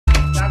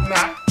Knock,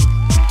 knock.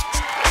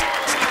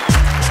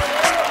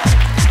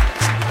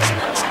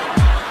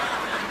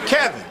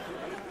 Kevin,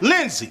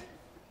 Lindsay,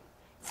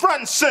 front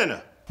and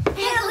center.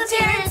 Hey,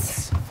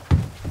 Terrence.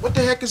 What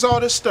the heck is all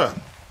this stuff?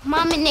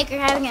 Mom and Nick are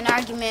having an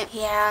argument.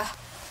 Yeah.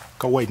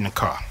 Go wait in the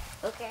car.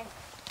 Okay.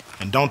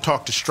 And don't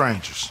talk to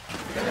strangers.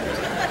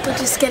 We're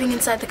just getting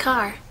inside the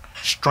car.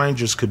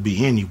 Strangers could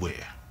be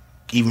anywhere,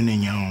 even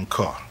in your own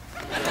car.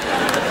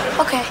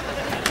 Okay.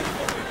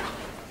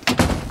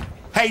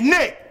 Hey,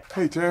 Nick!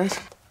 Hey, Terrence.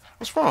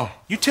 What's wrong?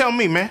 You tell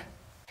me, man.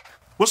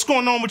 What's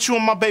going on with you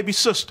and my baby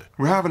sister?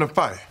 We're having a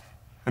fight,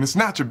 and it's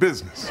not your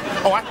business.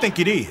 Oh, I think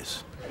it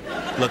is.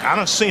 Look, I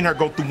done seen her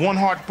go through one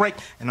heartbreak,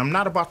 and I'm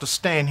not about to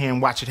stand here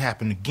and watch it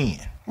happen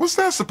again. What's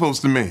that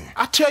supposed to mean?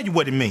 I'll tell you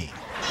what it means.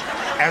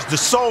 As the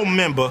sole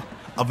member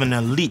of an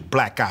elite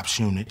Black Ops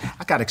unit,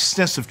 I got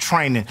extensive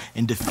training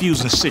in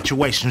diffusing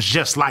situations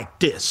just like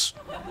this.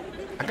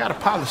 I got a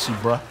policy,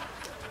 bruh.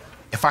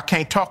 If I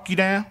can't talk you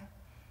down,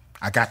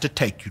 I got to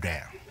take you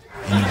down.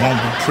 And it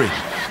won't be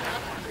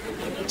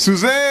pretty.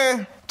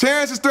 Suzanne,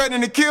 Terrence is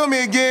threatening to kill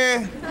me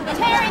again.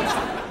 Terrence,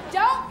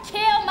 don't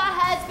kill my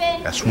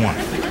husband. That's one.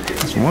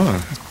 That's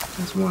one.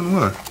 That's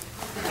one.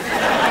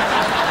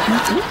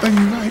 What are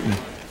you writing?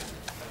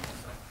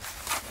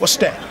 What's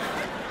that?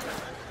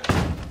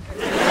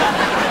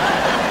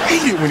 I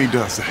hate it when he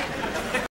does that.